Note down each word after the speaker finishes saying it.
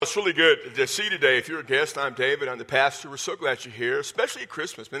it's really good to see you today. If you're a guest, I'm David. I'm the pastor. We're so glad you're here, especially at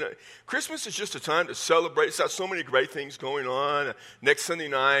Christmas. Man, Christmas is just a time to celebrate. It's got so many great things going on. Next Sunday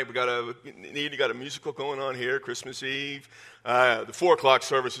night, we got a musical going on here, Christmas Eve. The 4 o'clock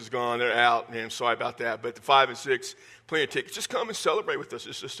service is gone. They're out. Man, I'm sorry about that. But the 5 and 6, plenty of tickets. Just come and celebrate with us.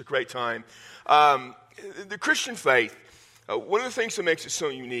 It's just a great time. The Christian faith, one of the things that makes it so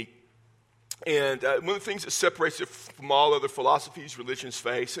unique, and one of the things that separates it from all other philosophies, religions,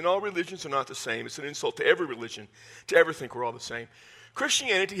 faiths, and all religions are not the same. It's an insult to every religion to ever think we're all the same.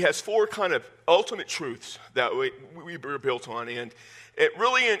 Christianity has 4 kind of ultimate truths that we were built on, and it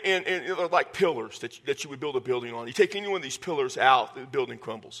really, and they're like pillars that you would build a building on. You take any one of these pillars out, the building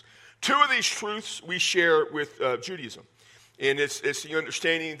crumbles. 2 of these truths we share with Judaism, and it's the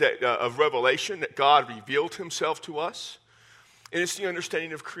understanding that of revelation, that God revealed himself to us. And it's the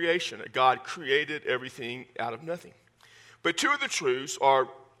understanding of creation, that God created everything out of nothing. But 2 of the truths are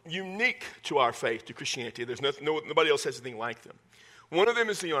unique to our faith, to Christianity. There's nobody else has anything like them. One of them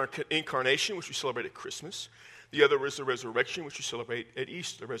is the incarnation, which we celebrate at Christmas. The other is the resurrection, which we celebrate at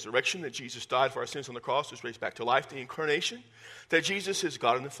Easter. The resurrection, that Jesus died for our sins on the cross, was raised back to life. The incarnation, that Jesus is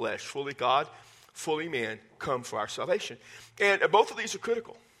God in the flesh, fully God, fully man, come for our salvation. And both of these are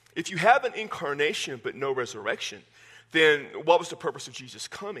critical. If you have an incarnation but no resurrection, then what was the purpose of Jesus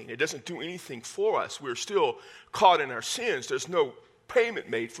coming? It doesn't do anything for us. We're still caught in our sins. There's no payment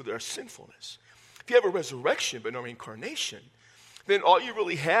made for our sinfulness. If you have a resurrection but no incarnation, then all you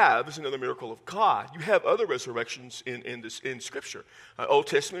really have is another miracle of God. You have other resurrections in Scripture. Old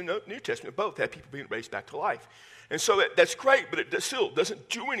Testament and New Testament both have people being raised back to life. And so that's great, but it still doesn't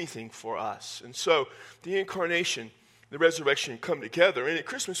do anything for us. And so the incarnation, the resurrection come together. And at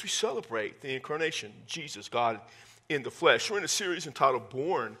Christmas we celebrate the incarnation, Jesus, God in the flesh. We're in a series entitled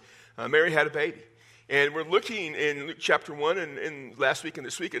Born. Mary had a baby. And we're looking in Luke chapter 1 and last week and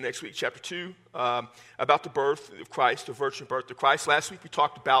this week and next week, chapter 2, about the birth of Christ, the virgin birth of Christ. Last week we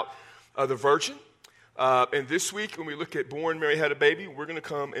talked about the virgin. And this week when we look at Born, Mary had a baby, we're going to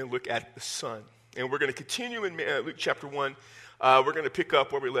come and look at the Son. And we're going to continue in Luke chapter 1. We're going to pick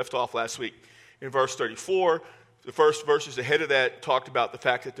up where we left off last week in verse 34. The first verses ahead of that talked about the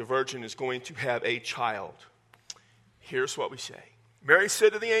fact that the virgin is going to have a child. Here's what we say. Mary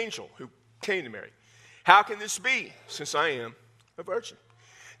said to the angel who came to Mary, "How can this be, since I am a virgin?"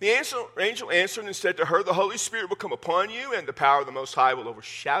 The angel answered and said to her, "The Holy Spirit will come upon you, and the power of the Most High will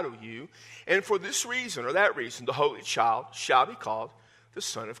overshadow you. And for this reason, or that reason, the Holy Child shall be called the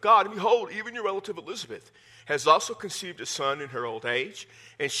Son of God. And behold, even your relative Elizabeth has also conceived a son in her old age,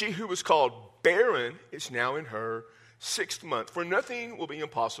 and she who was called barren is now in her 6th month. For nothing will be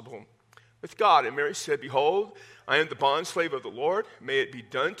impossible with God." And Mary said, "Behold, I am the bondslave of the Lord. May it be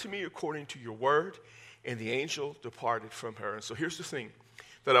done to me according to your word." And the angel departed from her. And so here's the thing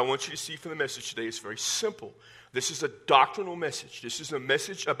that I want you to see from the message today. It's very simple. This is a doctrinal message. This is a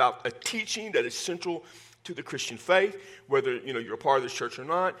message about a teaching that is central to the Christian faith, whether you're a part of this church or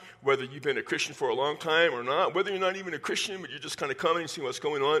not, whether you've been a Christian for a long time or not, whether you're not even a Christian, but you're just kind of coming and seeing what's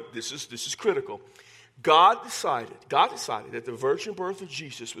going on. This is critical. God decided that the virgin birth of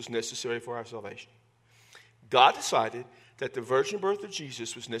Jesus was necessary for our salvation. God decided that the virgin birth of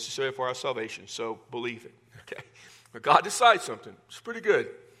Jesus was necessary for our salvation, so believe it. Okay? But God decides something. It's pretty good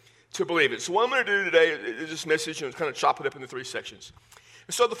to believe it. So what I'm going to do today is this message and kind of chop it up into 3 sections.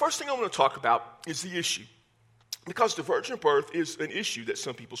 And so the first thing I want to talk about is the issue. Because the virgin birth is an issue that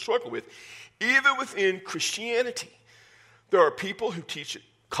some people struggle with, even within Christianity. There are people who teach at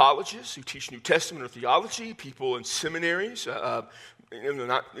colleges, who teach New Testament or theology, people in seminaries,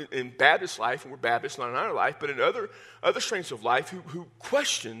 not in Baptist life, and we're Baptists, not in our life, but in other strains of life who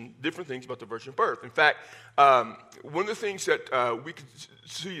question different things about the virgin birth. In fact, one of the things that we can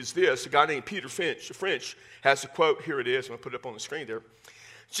see is this. A guy named Peter French has a quote. Here it is. I'm going to put it up on the screen there.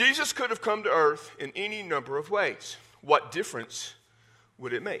 "Jesus could have come to earth in any number of ways. What difference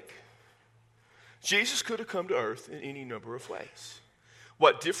would it make?" Jesus could have come to earth in any number of ways.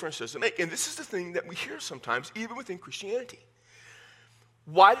 What difference does it make? And this is the thing that we hear sometimes, even within Christianity.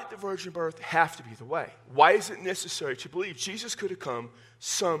 Why did the virgin birth have to be the way? Why is it necessary to believe Jesus could have come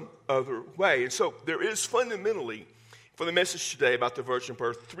some other way? And so there is fundamentally, for the message today about the virgin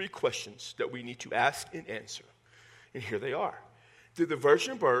birth, 3 questions that we need to ask and answer. And here they are. Did the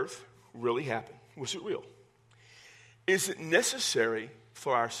virgin birth really happen? Was it real? Is it necessary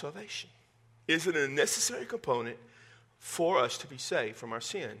for our salvation? Is it a necessary component for us to be saved from our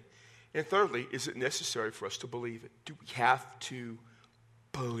sin? And thirdly, is it necessary for us to believe it? Do we have to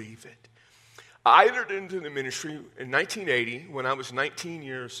believe it? I entered into the ministry in 1980 when I was 19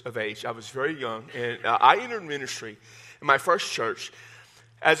 years of age. I was very young, and I entered ministry in my first church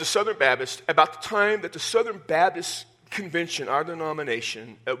as a Southern Baptist about the time that the Southern Baptist Convention, our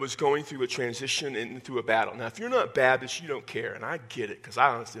denomination, was going through a transition and through a battle. Now, if you're not Baptist, you don't care, and I get it because I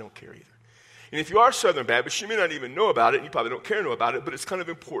honestly don't care either. And if you are Southern Baptist, you may not even know about it, and you probably don't care to know about it, but it's kind of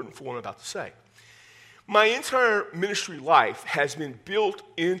important for what I'm about to say. My entire ministry life has been built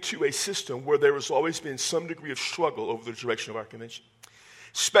into a system where there has always been some degree of struggle over the direction of our convention,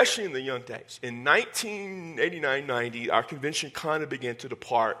 especially in the young days. In 1989-90, our convention kind of began to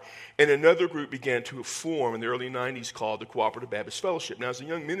depart, and another group began to form in the early 90s called the Cooperative Baptist Fellowship. Now, as a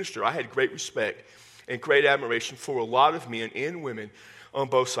young minister, I had great respect and great admiration for a lot of men and women on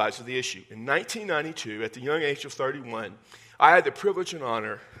both sides of the issue. In 1992, at the young age of 31, I had the privilege and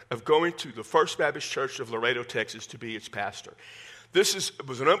honor of going to the First Baptist Church of Laredo, Texas, to be its pastor. This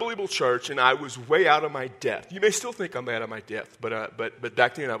was an unbelievable church, and I was way out of my depth. You may still think I'm out of my depth, but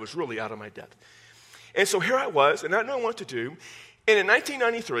back then I was really out of my depth. And so here I was, and I didn't know what to do. And in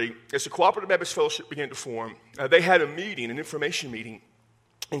 1993, as the Cooperative Baptist Fellowship began to form, they had a meeting, an information meeting,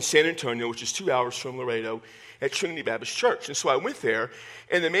 in San Antonio, which is 2 hours from Laredo, at Trinity Baptist Church. And so I went there,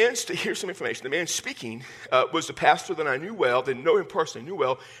 and here's some information. The man speaking was the pastor that I knew well, didn't know him personally, knew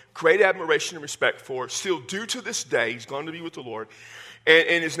well, great admiration and respect for, still do to this day. He's gone to be with the Lord.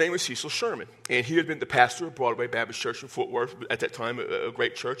 And his name was Cecil Sherman. And he had been the pastor of Broadway Baptist Church in Fort Worth, at that time, a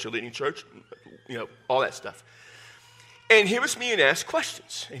great church, a leading church, all that stuff. And he was being asked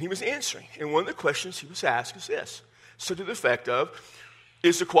questions, and he was answering. And one of the questions he was asked is this. So to the effect of,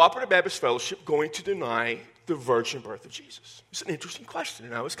 is the Cooperative Baptist Fellowship going to deny the virgin birth of Jesus? It's an interesting question,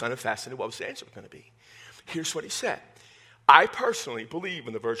 and I was kind of fascinated what was the answer going to be. Here's what he said. I personally believe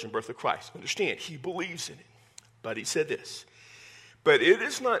in the virgin birth of Christ. Understand, he believes in it. But he said this. But it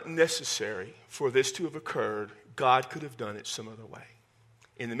is not necessary for this to have occurred. God could have done it some other way.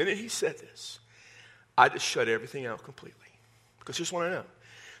 And the minute he said this, I just shut everything out completely. Because here's what I know.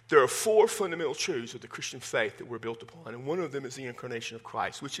 There are 4 fundamental truths of the Christian faith that we're built upon, and one of them is the incarnation of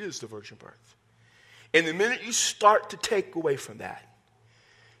Christ, which is the virgin birth. And the minute you start to take away from that,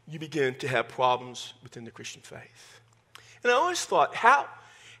 you begin to have problems within the Christian faith. And I always thought, how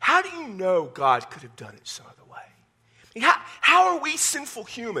do you know God could have done it some other way? I mean, how are we sinful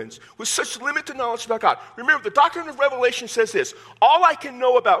humans with such limited knowledge about God? Remember, the doctrine of Revelation says this, all I can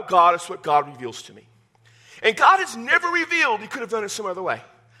know about God is what God reveals to me. And God has never revealed he could have done it some other way.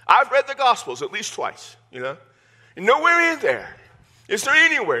 I've read the Gospels at least twice, And nowhere in there is there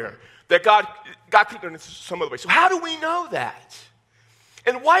anywhere that God could have done it some other way. So how do we know that?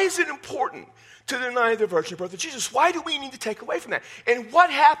 And why is it important to deny the virgin birth of Jesus? Why do we need to take away from that? And what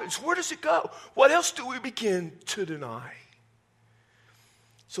happens? Where does it go? What else do we begin to deny?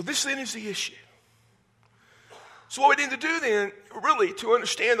 So this then is the issue. So what we need to do then, really, to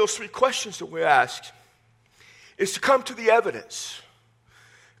understand those 3 questions that we asked, is to come to the evidence.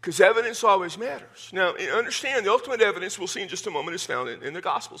 Because evidence always matters. Now, understand, the ultimate evidence, we'll see in just a moment, is found in the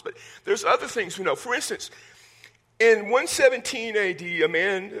Gospels. But there's other things we know. For instance, in 117 AD, a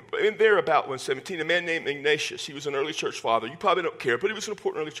man named Ignatius, he was an early church father. You probably don't care, but he was an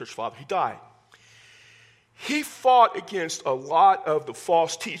important early church father. He died. He fought against a lot of the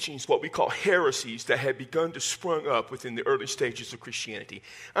false teachings, what we call heresies, that had begun to sprung up within the early stages of Christianity.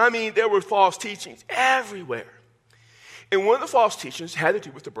 I mean, there were false teachings everywhere. And one of the false teachings had to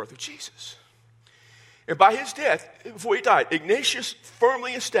do with the birth of Jesus. And by his death, before he died, Ignatius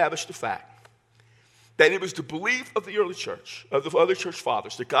firmly established the fact that it was the belief of the early church, of the other church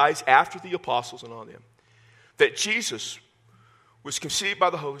fathers, the guys after the apostles and all them, that Jesus was conceived by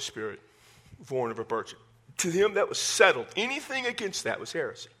the Holy Spirit, born of a virgin. To them, that was settled. Anything against that was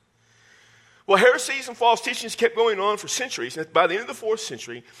heresy. Well, heresies and false teachings kept going on for centuries. And by the end of the 4th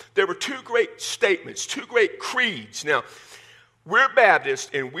century, there were 2 great statements, 2 great creeds. Now, we're Baptists,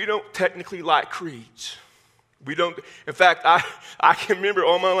 and we don't technically like creeds. We don't. In fact, I can remember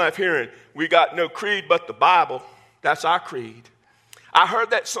all my life hearing, we got no creed but the Bible. That's our creed. I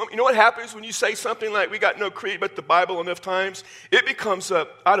heard that you know what happens when you say something like, we got no creed but the Bible enough times? It becomes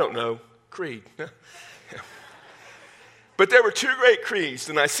creed. But there were 2 great creeds,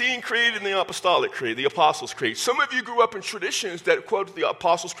 the Nicene Creed and the Apostolic Creed, the Apostles' Creed. Some of you grew up in traditions that quoted the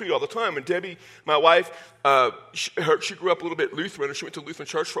Apostles' Creed all the time. And Debbie, my wife, she grew up a little bit Lutheran, and she went to Lutheran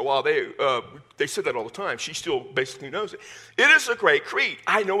church for a while. They said that all the time. She still basically knows it. It is a great creed.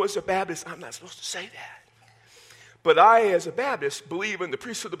 I know as a Baptist, I'm not supposed to say that. But I, as a Baptist, believe in the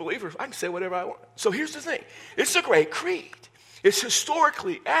priesthood of the believer. I can say whatever I want. So here's the thing. It's a great creed. It's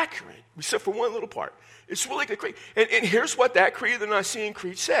historically accurate, except for one little part. It's really good creed. And here's what that creed, the Nicene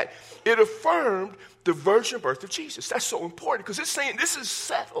Creed, said. It affirmed the virgin birth of Jesus. That's so important because it's saying this is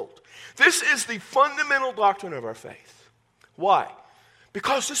settled. This is the fundamental doctrine of our faith. Why?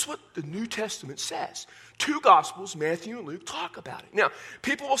 Because this is what the New Testament says. Two Gospels, Matthew and Luke, talk about it. Now,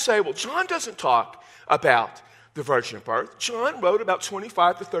 people will say, well, John doesn't talk about the virgin birth. John wrote about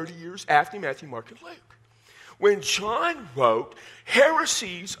 25 to 30 years after Matthew, Mark, and Luke. When John wrote,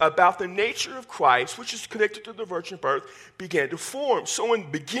 heresies about the nature of Christ, which is connected to the virgin birth, began to form. So in the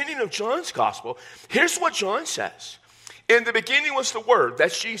beginning of John's gospel, here's what John says. In the beginning was the Word,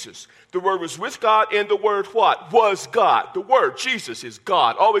 that's Jesus. The Word was with God, and the Word what? Was God. The Word, Jesus, is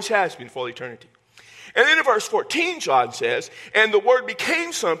God, always has been for all eternity. And then in verse 14, John says, and the Word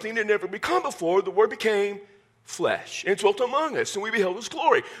became something that never become before. The Word became flesh and dwelt among us, and we beheld his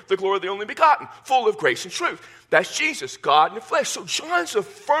glory, the glory of the only begotten, full of grace and truth. That's Jesus, God in the flesh. So John's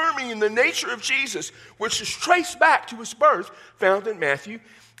affirming the nature of Jesus, which is traced back to his birth, found in Matthew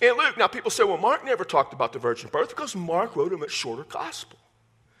and Luke. Now people say, well, Mark never talked about the virgin birth because Mark wrote a much shorter gospel.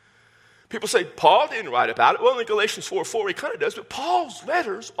 People say Paul didn't write about it. Well, in Galatians 4:4 he kind of does, but Paul's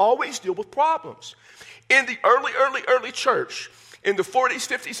letters always deal with problems. In the early church, in the 40s,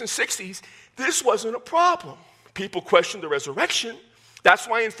 50s, and 60s, this wasn't a problem. People questioned the resurrection. That's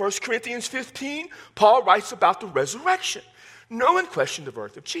why in 1 Corinthians 15, Paul writes about the resurrection. No one questioned the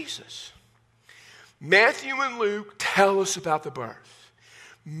birth of Jesus. Matthew and Luke tell us about the birth.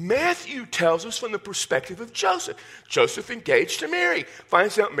 Matthew tells us from the perspective of Joseph. Joseph engaged to Mary,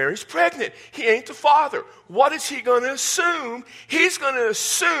 finds out Mary's pregnant. He ain't the father. What is he going to assume? He's going to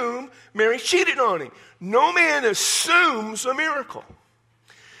assume Mary cheated on him. No man assumes a miracle.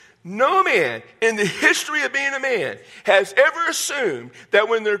 No man in the history of being a man has ever assumed that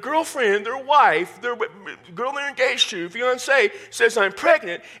when their girlfriend, their wife, their girl they're engaged to, fiance, says, I'm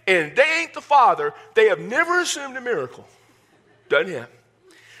pregnant, and they ain't the father, they have never assumed a miracle. Doesn't happen.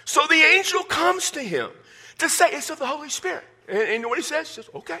 So the angel comes to him to say it's of the Holy Spirit. And you know what he says? He says,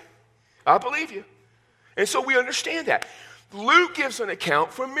 okay, I believe you. And so we understand that. Luke gives an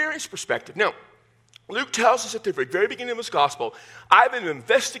account from Mary's perspective. Now, Luke tells us at the very beginning of his gospel, I've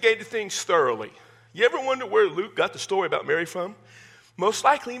investigated things thoroughly. You ever wonder where Luke got the story about Mary from? Most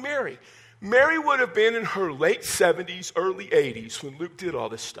likely Mary. Mary would have been in her late 70s, early 80s when Luke did all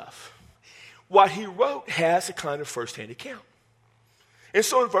this stuff. What he wrote has a kind of first-hand account. And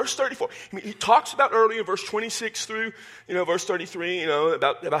so in verse 34, he talks about early in verse 26 through, verse 33,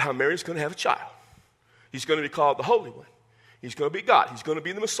 about how Mary's going to have a child. He's going to be called the Holy One. He's going to be God. He's going to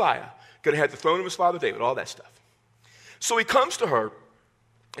be the Messiah. Going to have the throne of his father David, all that stuff. So he comes to her,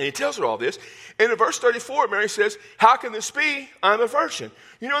 and he tells her all this. And in verse 34, Mary says, how can this be? I'm a virgin.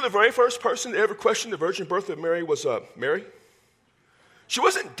 You know, the very first person to ever question the virgin birth of Mary was Mary. She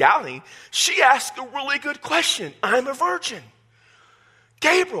wasn't doubting. She asked a really good question. I'm a virgin.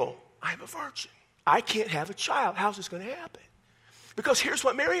 Gabriel, I'm a virgin. I can't have a child. How's this going to happen? Because here's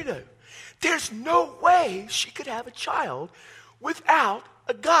what Mary knew. There's no way she could have a child without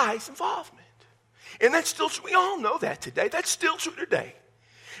a guy's involvement. And that's still true. We all know that today. That's still true today.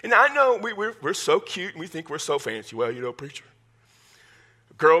 And I know we're so cute and we think we're so fancy. Well, preacher,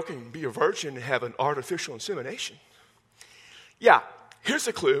 a girl can be a virgin and have an artificial insemination. Yeah, here's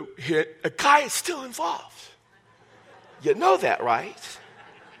a clue. A guy is still involved. You know that, right?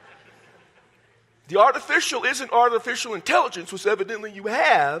 The artificial isn't artificial intelligence, which evidently you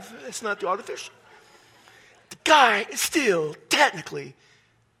have. That's not the artificial. The guy is still technically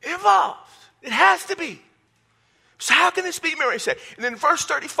involved. It has to be. So how can this be, Mary said? And then verse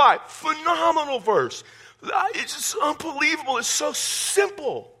 35, phenomenal verse. It's just unbelievable. It's so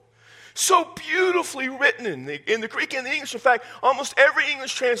simple. So beautifully written in the Greek and the English. In fact, almost every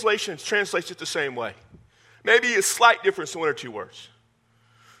English translation translates it the same way. Maybe a slight difference in one or two words.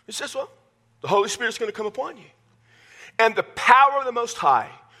 It says, well, the Holy Spirit's going to come upon you. And the power of the Most High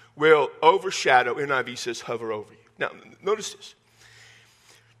will overshadow, NIV says, hover over you. Now, notice this.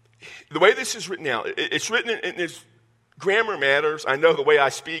 The way this is written out, it's written in this grammar matters. I know the way I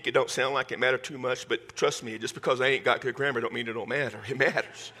speak, it don't sound like it matters too much, but trust me, just because I ain't got good grammar don't mean it don't matter. It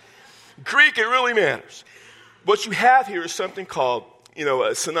matters. Greek, it really matters. What you have here is something called,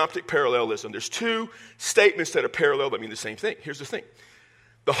 a synoptic parallelism. There's two statements that are parallel that mean the same thing. Here's the thing.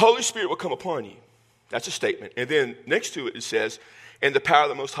 The Holy Spirit will come upon you. That's a statement. And then next to it, it says, and the power of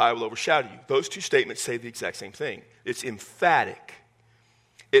the Most High will overshadow you. Those two statements say the exact same thing. It's emphatic.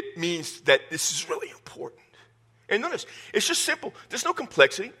 It means that this is really important. And notice, it's just simple. There's no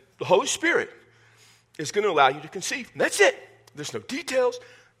complexity. The Holy Spirit is going to allow you to conceive. And that's it. There's no details,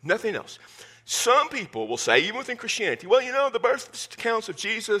 nothing else. Some people will say, even within Christianity, well, the birth accounts of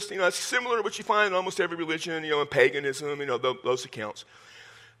Jesus, it's similar to what you find in almost every religion, in paganism, those accounts.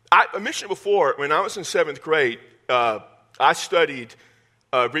 I mentioned before, when I was in 7th grade, I studied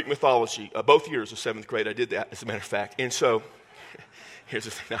Greek mythology. Both years of 7th grade, I did that, as a matter of fact. And so, Here's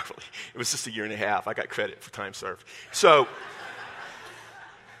the thing, not really. It was just a year and a half. I got credit for time served. So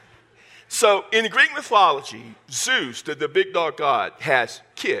in Greek mythology, Zeus, the big dog god, has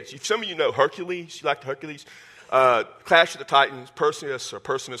kids. Some of you know Hercules. You like Hercules? Clash of the Titans, Perseus,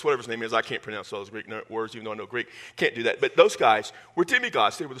 whatever his name is. I can't pronounce all those Greek words, even though I know Greek. Can't do that. But those guys were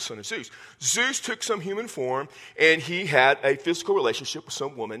demigods. They were the son of Zeus. Zeus took some human form, and he had a physical relationship with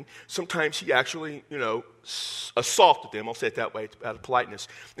some woman. Sometimes he actually, assaulted them. I'll say it that way out of politeness.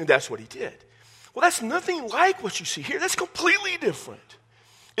 And that's what he did. Well, that's nothing like what you see here. That's completely different.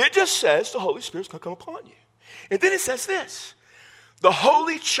 It just says the Holy Spirit's going to come upon you. And then it says this. The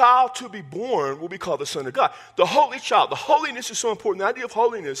holy child to be born will be called the Son of God. The holy child. The holiness is so important. The idea of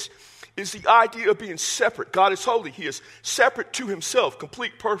holiness is the idea of being separate. God is holy. He is separate to himself,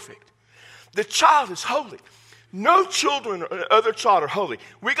 complete, perfect. The child is holy. No children or other child are holy.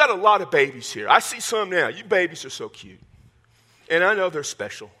 We got a lot of babies here. I see some now. You babies are so cute. And I know they're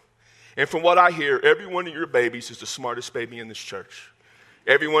special. And from what I hear, every one of your babies is the smartest baby in this church.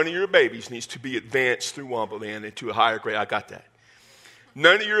 Every one of your babies needs to be advanced through Womberland and to a higher grade. I got that.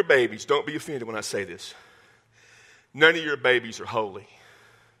 None of your babies, don't be offended when I say this, none of your babies are holy.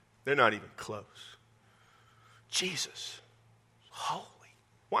 They're not even close. Jesus, holy.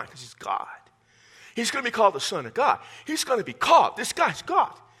 Why? Because he's God. He's going to be called the Son of God. He's going to be called. This guy's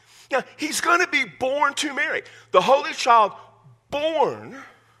God. Now, he's going to be born to Mary. The holy child born, going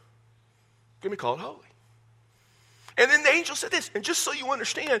to be called holy. And then the angel said this, and just so you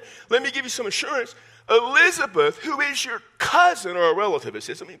understand, let me give you some assurance. Elizabeth, who is your cousin or a relative, it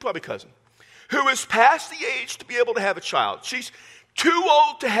says, probably cousin, who is past the age to be able to have a child. She's too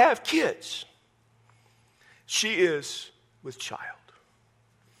old to have kids. She is with child.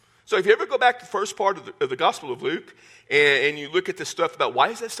 So if you ever go back to the first part of the Gospel of Luke and you look at this stuff about, why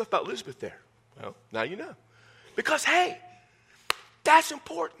is that stuff about Elizabeth there? Well, now you know. Because, hey, that's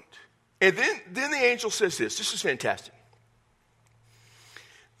important. And then the angel says this. This is fantastic.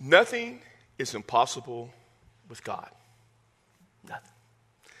 Nothing is impossible with God. Nothing.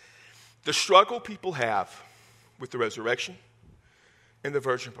 The struggle people have with the resurrection and the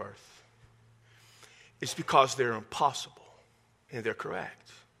virgin birth is because they're impossible, and they're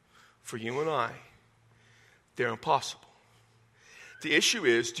correct. For you and I, they're impossible. The issue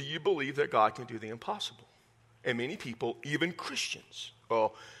is, do you believe that God can do the impossible? And many people, even Christians,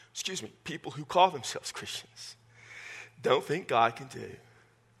 people who call themselves Christians, don't think God can do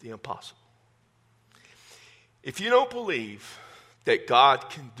the impossible. If you don't believe that God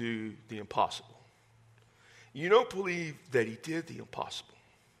can do the impossible, you don't believe that he did the impossible,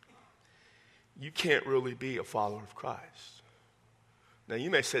 you can't really be a follower of Christ. Now,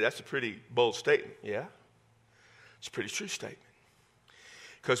 you may say that's a pretty bold statement. Yeah, it's a pretty true statement.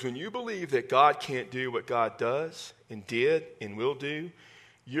 Because when you believe that God can't do what God does and did and will do,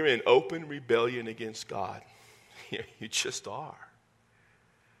 you're in open rebellion against God. You just are.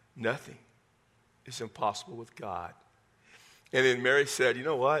 Nothing is impossible with God. And then Mary said, you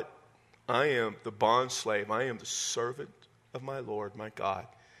know what? I am the bond slave. I am the servant of my Lord, my God.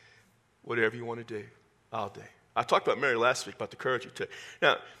 Whatever you want to do, I'll do. I talked about Mary last week, about the courage it took.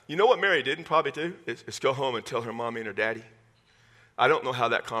 Now, you know what Mary didn't probably do? Is go home and tell her mommy and her daddy. I don't know how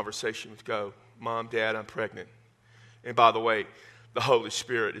that conversation would go. Mom, Dad, I'm pregnant. And by the way, the Holy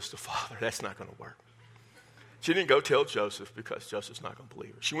Spirit is the Father. That's not going to work. She didn't go tell Joseph because Joseph's not going to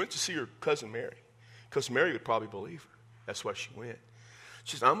believe her. She went to see her cousin Mary because Mary would probably believe her. That's why she went.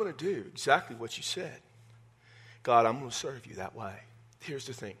 She said, I'm going to do exactly what you said. God, I'm going to serve you that way. Here's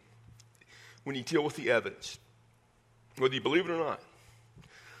the thing. When you deal with the evidence, whether you believe it or not,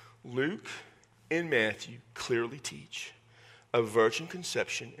 Luke and Matthew clearly teach of virgin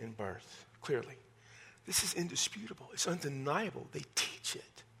conception and birth. Clearly. This is indisputable. It's undeniable. They teach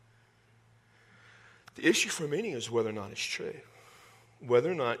it. The issue for many is whether or not it's true.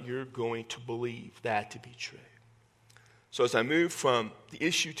 Whether or not you're going to believe that to be true. So as I move from the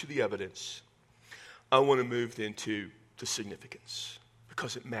issue to the evidence, I want to move into the significance.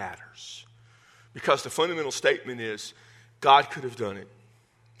 Because it matters. Because the fundamental statement is God could have done it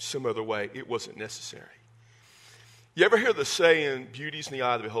some other way. It wasn't necessary. You ever hear the saying, beauty's in the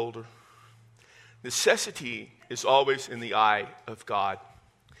eye of the beholder? Necessity is always in the eye of God.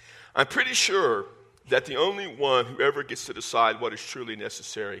 I'm pretty sure that the only one who ever gets to decide what is truly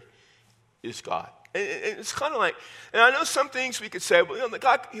necessary is God. And it's kind of like, and I know some things we could say, well,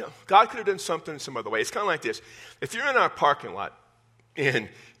 God could have done something some other way. It's kind of like this. If you're in our parking lot and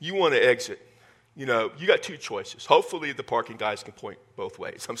you want to exit, you got two choices. Hopefully the parking guys can point both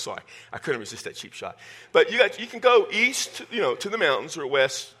ways. I'm sorry. I couldn't resist that cheap shot. But you can go east, to the mountains or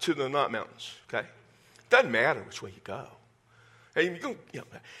west to the not mountains, okay? Doesn't matter which way you go. And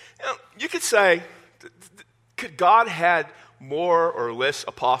you could say, could God had more or less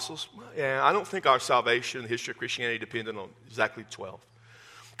apostles? Yeah, I don't think our salvation and the history of Christianity depended on exactly 12.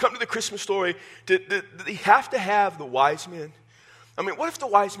 Come to the Christmas story. Did he have to have the wise men? I mean, what if the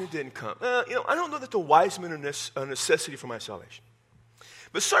wise men didn't come? I don't know that the wise men are a necessity for my salvation.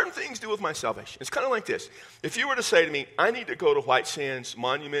 But certain things do with my salvation. It's kind of like this. If you were to say to me, I need to go to White Sands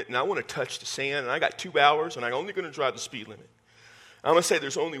Monument and I want to touch the sand and I got 2 hours and I'm only going to drive the speed limit. I'm going to say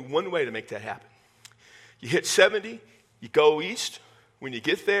there's only one way to make that happen. You hit 70, you go east. When you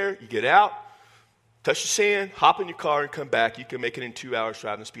get there, you get out, touch the sand, hop in your car and come back. You can make it in 2 hours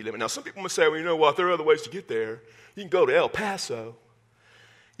driving the speed limit. Now, some people must say, well, you know what, there are other ways to get there. You can go to El Paso.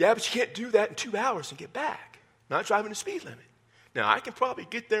 Yeah, but you can't do that in 2 hours and get back. Not driving the speed limit. Now, I can probably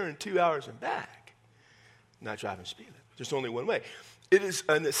get there in 2 hours and back. Not driving the speed limit. There's only one way. It is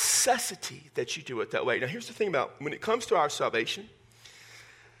a necessity that you do it that way. Now, here's the thing about when it comes to our salvation,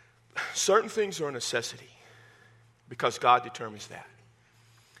 certain things are a necessity because God determines that.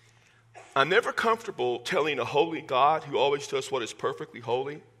 I'm never comfortable telling a holy God who always does what is perfectly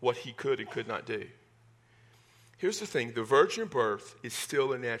holy what he could and could not do. Here's the thing. The virgin birth is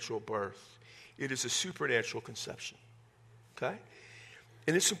still a natural birth. It is a supernatural conception. Okay?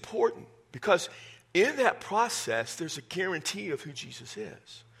 And it's important because in that process, there's a guarantee of who Jesus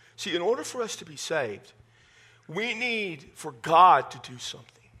is. See, in order for us to be saved, we need for God to do something.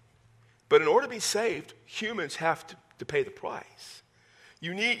 But in order to be saved, humans have to pay the price.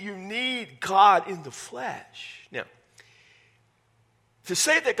 You need God in the flesh. Now, to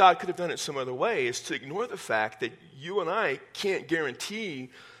say that God could have done it some other way is to ignore the fact that you and I can't guarantee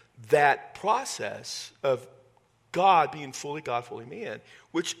that process of God being fully God, fully man,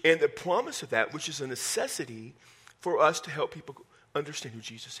 and the promise of that, which is a necessity for us to help people understand who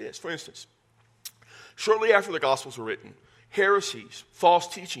Jesus is. For instance, shortly after the Gospels were written, heresies, false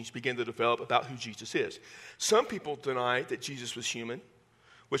teachings began to develop about who Jesus is. Some people denied that Jesus was human,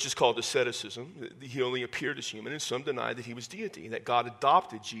 which is called asceticism. He only appeared as human, and some denied that he was deity, and that God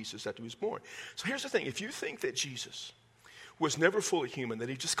adopted Jesus after he was born. So here's the thing. If you think that Jesus was never fully human, that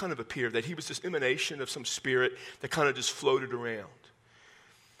he just kind of appeared, that he was this emanation of some spirit that kind of just floated around,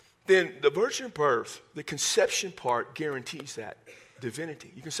 then the virgin birth, the conception part, guarantees that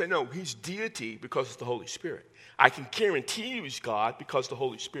divinity. You can say, no, he's deity because it's the Holy Spirit. I can guarantee you he's God because the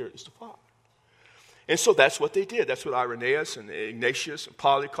Holy Spirit is the Father. And so that's what they did. That's what Irenaeus and Ignatius and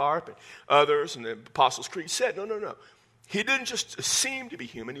Polycarp and others and the Apostles' Creed said. No. He didn't just seem to be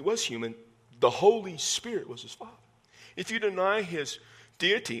human. He was human. The Holy Spirit was his Father. If you deny his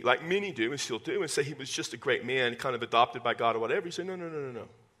deity, like many do and still do, and say he was just a great man, kind of adopted by God or whatever, you say, no.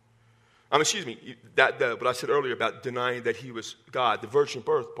 What I said earlier about denying that he was God, the virgin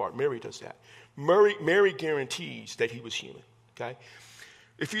birth part, Mary does that. Mary guarantees that he was human, okay?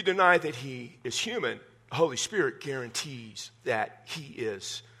 If you deny that he is human, the Holy Spirit guarantees that he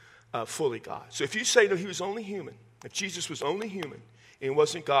is fully God. So if you say, no, he was only human, if Jesus was only human, and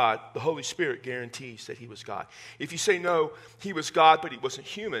wasn't God, the Holy Spirit guarantees that he was God. If you say, no, he was God, but he wasn't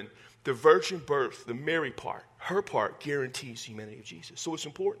human, the virgin birth, the Mary part, her part, guarantees the humanity of Jesus. So it's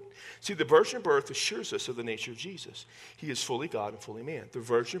important. See, the virgin birth assures us of the nature of Jesus. He is fully God and fully man. The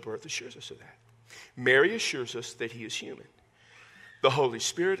virgin birth assures us of that. Mary assures us that he is human. The Holy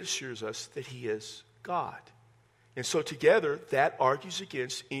Spirit assures us that he is God. And so together, that argues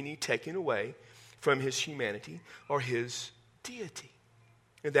against any taking away from his humanity or his deity.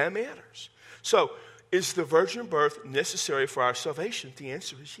 And that matters. So, is the virgin birth necessary for our salvation? The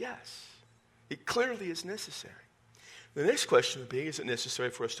answer is yes. It clearly is necessary. The next question would be, is it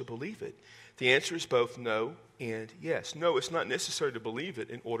necessary for us to believe it? The answer is both no and yes. No, it's not necessary to believe it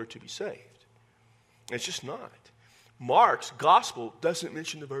in order to be saved. It's just not. Mark's gospel doesn't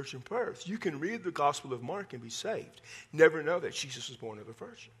mention the virgin birth. You can read the gospel of Mark and be saved. Never know that Jesus was born of a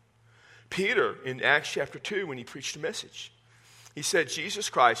virgin. Peter, in Acts chapter 2, when he preached a message, he said, Jesus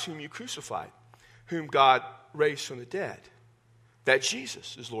Christ, whom you crucified, whom God raised from the dead, that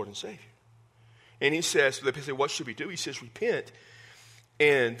Jesus is Lord and Savior. And he says, they say, what should we do? He says, repent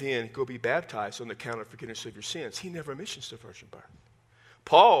and then go be baptized on the account of forgiveness of your sins. He never mentions the virgin birth.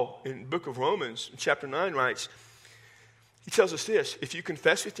 Paul, in the book of Romans, in chapter 9, writes, he tells us this, if you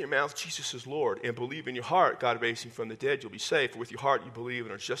confess with your mouth Jesus is Lord and believe in your heart God raised him from the dead, you'll be saved. For with your heart you believe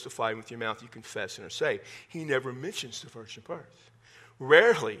and are justified, and with your mouth you confess and are saved. He never mentions the virgin birth.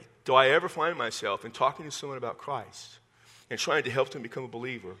 Rarely do I ever find myself in talking to someone about Christ and trying to help them become a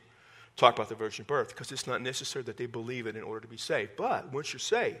believer, talk about the virgin birth, because it's not necessary that they believe it in order to be saved. But once you're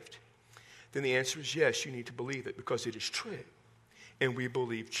saved, then the answer is yes, you need to believe it because it is true. And we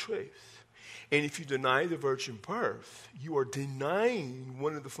believe truth. And if you deny the virgin birth, you are denying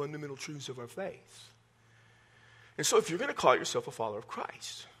one of the fundamental truths of our faith. And so if you're going to call yourself a follower of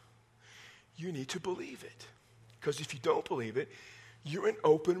Christ, you need to believe it. Because if you don't believe it, you're in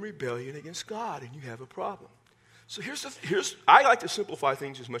open rebellion against God and you have a problem. So I like to simplify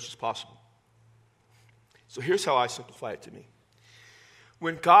things as much as possible. So here's how I simplify it to me.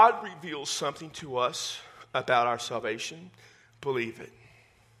 When God reveals something to us about our salvation, believe it.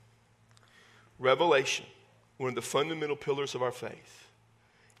 Revelation, one of the fundamental pillars of our faith.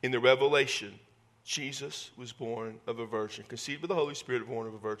 In the revelation, Jesus was born of a virgin, conceived with the Holy Spirit, born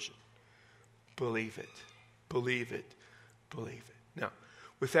of a virgin. Believe it. Believe it. Believe it. Now,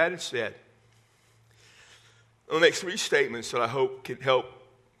 with that said, I'll make 3 statements that I hope can help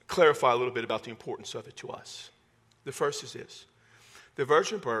clarify a little bit about the importance of it to us. The first is this. The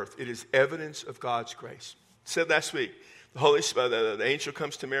virgin birth, it is evidence of God's grace. I said last week, the angel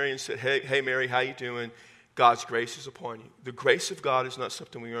comes to Mary and said, hey Mary, how you doing? God's grace is upon you. The grace of God is not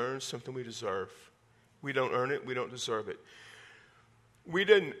something we earn, it's something we deserve. We don't earn it, we don't deserve it. We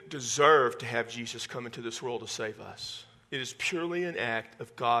didn't deserve to have Jesus come into this world to save us. It is purely an act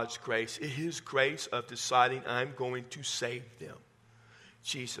of God's grace. His grace of deciding, I'm going to save them.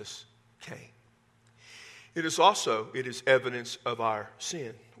 Jesus came. It is evidence of our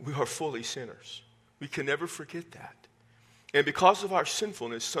sin. We are fully sinners. We can never forget that. And because of our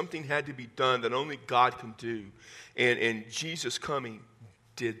sinfulness, something had to be done that only God can do. And Jesus coming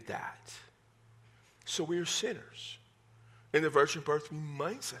did that. So we are sinners. And the virgin birth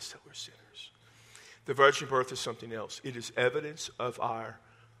reminds us that we're sinners. The virgin birth is something else. It is evidence of our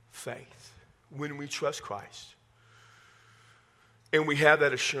faith. When we trust Christ, and we have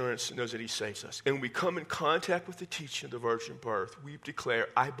that assurance and knows that he saves us, and we come in contact with the teaching of the virgin birth, we declare,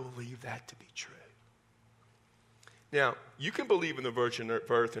 I believe that to be true. Now, you can believe in the virgin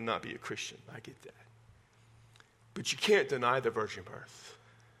birth and not be a Christian. I get that. But you can't deny the virgin birth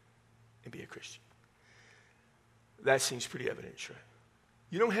and be a Christian. That seems pretty evident, true.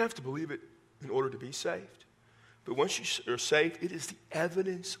 You don't have to believe it in order to be saved. But once you are saved, it is the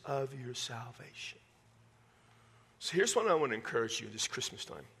evidence of your salvation. So here's what I want to encourage you this Christmas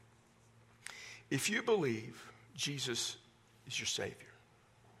time. If you believe Jesus is your Savior,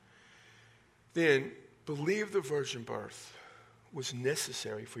 then believe the virgin birth was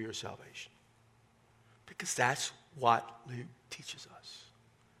necessary for your salvation. Because that's what Luke teaches us.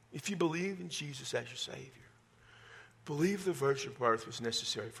 If you believe in Jesus as your Savior, believe the virgin birth was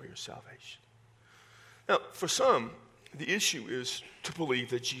necessary for your salvation. Now, for some, the issue is to believe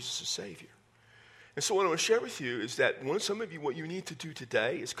that Jesus is Savior. And so what I want to share with you is that some of you, what you need to do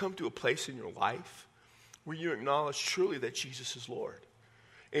today is come to a place in your life where you acknowledge truly that Jesus is Lord.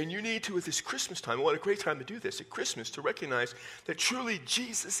 And you need to, at this Christmas time, what a great time to do this, at Christmas, to recognize that truly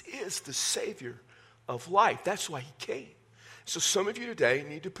Jesus is the Savior of life. That's why he came. So some of you today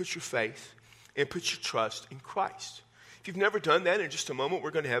need to put your faith and put your trust in Christ. If you've never done that, in just a moment,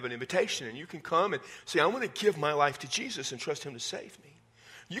 we're going to have an invitation. And you can come and say, I want to give my life to Jesus and trust him to save me.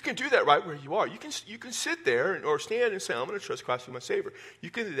 You can do that right where you are. You can sit there or stand and say, I'm going to trust Christ as my Savior. You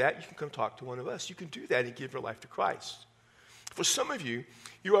can do that. You can come talk to one of us. You can do that and give your life to Christ. For some of you,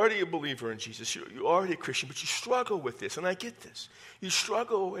 you're already a believer in Jesus. You're already a Christian, but you struggle with this, and I get this. You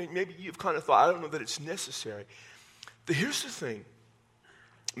struggle, and maybe you've kind of thought, I don't know that it's necessary. But here's the thing.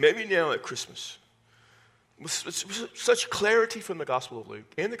 Maybe now at Christmas, with such clarity from the Gospel of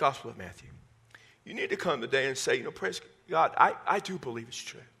Luke and the Gospel of Matthew, you need to come today and say, praise God, I do believe it's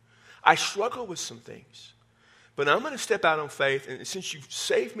true. I struggle with some things, but I'm going to step out on faith, and since you've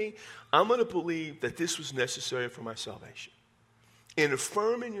saved me, I'm going to believe that this was necessary for my salvation. And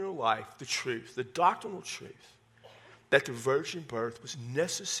affirm in your life the truth, the doctrinal truth, that the virgin birth was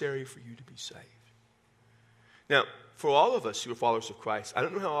necessary for you to be saved. Now, for all of us who are followers of Christ, I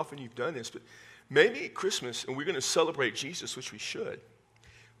don't know how often you've done this, but maybe at Christmas, and we're going to celebrate Jesus, which we should,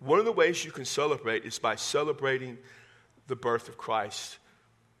 one of the ways you can celebrate is by celebrating the birth of Christ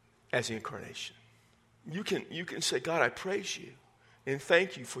as the incarnation. You can say, God, I praise you and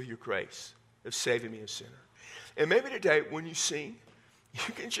thank you for your grace of saving me a sinner. And maybe today when you sing,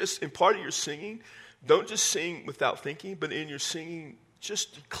 you can just, in part of your singing, don't just sing without thinking, but in your singing,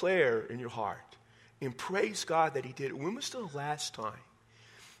 just declare in your heart and praise God that he did it. When was the last time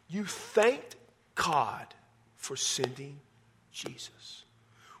you thanked God for sending Jesus?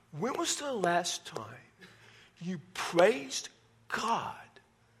 When was the last time you praised God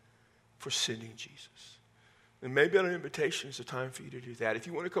for sending Jesus? And maybe on an invitation is a time for you to do that. If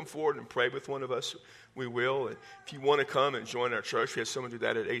you want to come forward and pray with one of us, we will. And if you want to come and join our church, we have someone do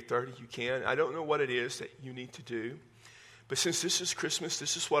that at 8:30, you can. I don't know what it is that you need to do. But since this is Christmas,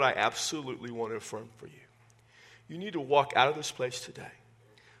 this is what I absolutely want to affirm for you. You need to walk out of this place today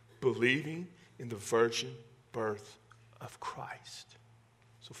believing in the virgin birth of Christ.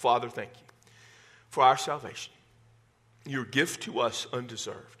 So, Father, thank you for our salvation, your gift to us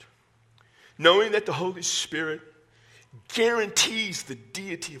undeserved. Knowing that the Holy Spirit guarantees the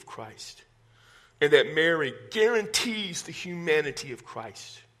deity of Christ and that Mary guarantees the humanity of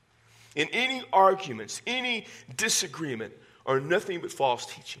Christ. And any arguments, any disagreement are nothing but false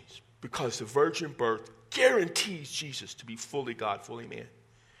teachings because the virgin birth guarantees Jesus to be fully God, fully man.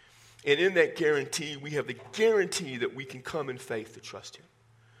 And in that guarantee, we have the guarantee that we can come in faith to trust him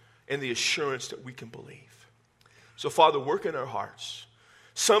and the assurance that we can believe. So, Father, work in our hearts.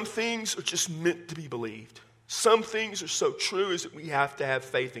 Some things are just meant to be believed. Some things are so true is that we have to have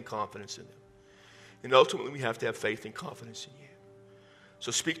faith and confidence in them. And ultimately, we have to have faith and confidence in you.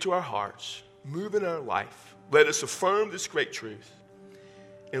 So speak to our hearts. Move in our life. Let us affirm this great truth.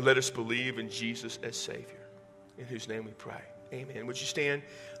 And let us believe in Jesus as Savior. In whose name we pray. Amen. Would you stand?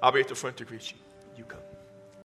 I'll be at the front to greet you. You come.